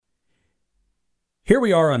Here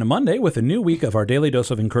we are on a Monday with a new week of our Daily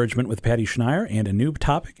Dose of Encouragement with Patty Schneier and a new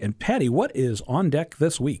topic. And Patty, what is on deck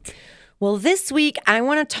this week? Well, this week I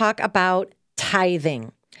want to talk about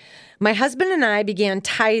tithing. My husband and I began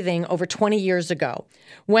tithing over 20 years ago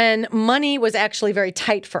when money was actually very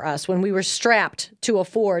tight for us, when we were strapped to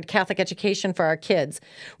afford Catholic education for our kids,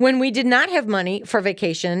 when we did not have money for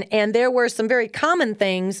vacation, and there were some very common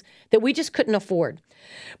things that we just couldn't afford.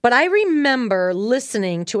 But I remember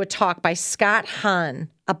listening to a talk by Scott Hahn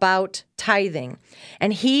about tithing,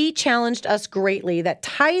 and he challenged us greatly that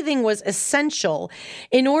tithing was essential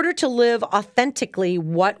in order to live authentically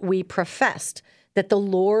what we professed, that the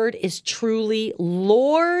Lord is truly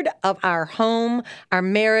Lord of our home, our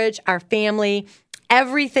marriage, our family,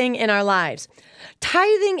 everything in our lives.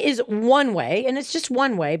 Tithing is one way, and it's just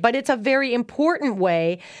one way, but it's a very important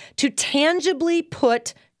way to tangibly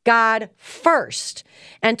put God first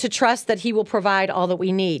and to trust that He will provide all that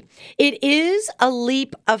we need. It is a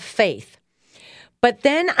leap of faith. But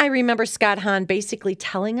then I remember Scott Hahn basically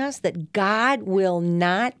telling us that God will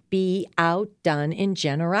not be outdone in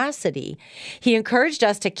generosity. He encouraged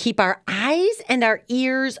us to keep our eyes and our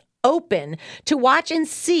ears open to watch and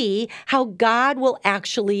see how God will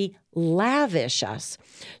actually lavish us.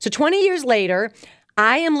 So 20 years later,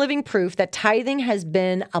 I am living proof that tithing has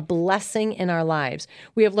been a blessing in our lives.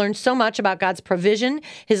 We have learned so much about God's provision,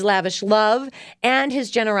 His lavish love, and His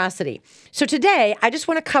generosity. So today, I just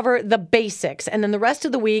want to cover the basics, and then the rest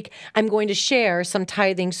of the week, I'm going to share some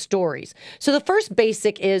tithing stories. So the first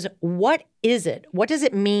basic is, what is it? What does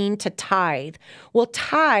it mean to tithe? Well,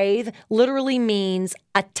 tithe literally means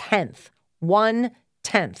a tenth,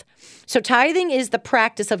 1/10. So tithing is the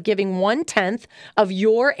practice of giving 1/10 of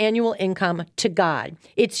your annual income to God.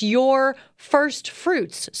 It's your first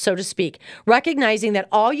fruits, so to speak, recognizing that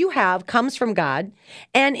all you have comes from God,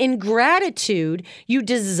 and in gratitude, you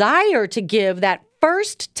desire to give that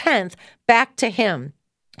first tenth back to Him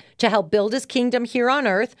to help build His kingdom here on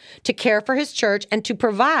earth, to care for His church, and to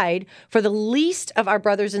provide for the least of our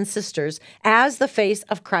brothers and sisters as the face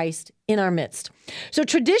of Christ in our midst. So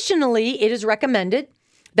traditionally, it is recommended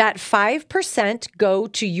that 5% go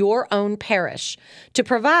to your own parish to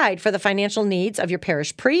provide for the financial needs of your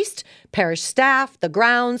parish priest, parish staff, the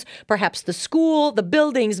grounds, perhaps the school, the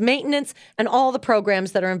buildings, maintenance, and all the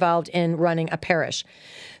programs that are involved in running a parish.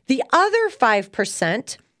 The other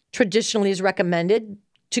 5% traditionally is recommended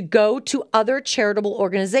to go to other charitable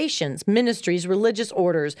organizations, ministries, religious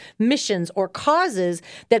orders, missions, or causes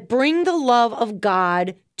that bring the love of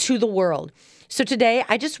God to the world. So today,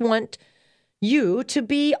 I just want you to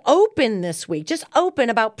be open this week, just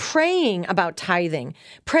open about praying about tithing.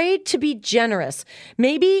 Pray to be generous.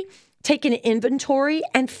 Maybe take an inventory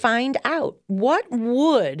and find out, what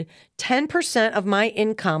would 10% of my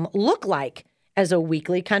income look like as a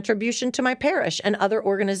weekly contribution to my parish and other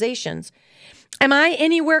organizations? Am I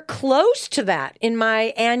anywhere close to that in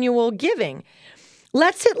my annual giving?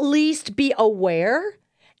 Let's at least be aware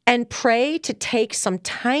and pray to take some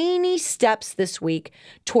tiny steps this week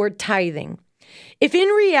toward tithing. If in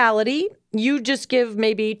reality, you just give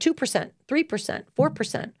maybe 2%, 3%,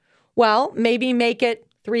 4%, well, maybe make it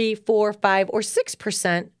 3, 4, 5, or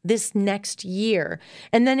 6% this next year,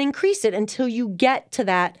 and then increase it until you get to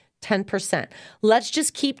that 10%. Let's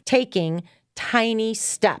just keep taking tiny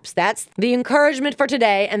steps. That's the encouragement for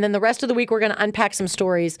today. And then the rest of the week, we're going to unpack some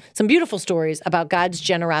stories, some beautiful stories about God's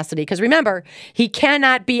generosity. Because remember, He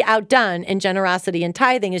cannot be outdone in generosity, and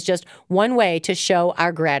tithing is just one way to show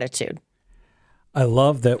our gratitude. I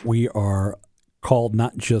love that we are called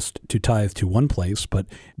not just to tithe to one place, but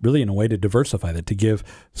really in a way to diversify that, to give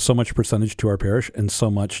so much percentage to our parish and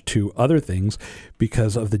so much to other things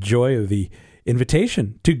because of the joy of the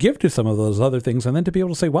invitation to give to some of those other things, and then to be able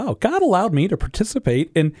to say, wow, God allowed me to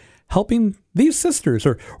participate in helping these sisters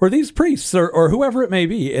or these priests or whoever it may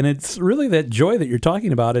be. And it's really that joy that you're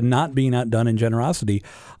talking about and not being outdone in generosity.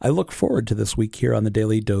 I look forward to this week here on the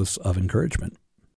Daily Dose of Encouragement.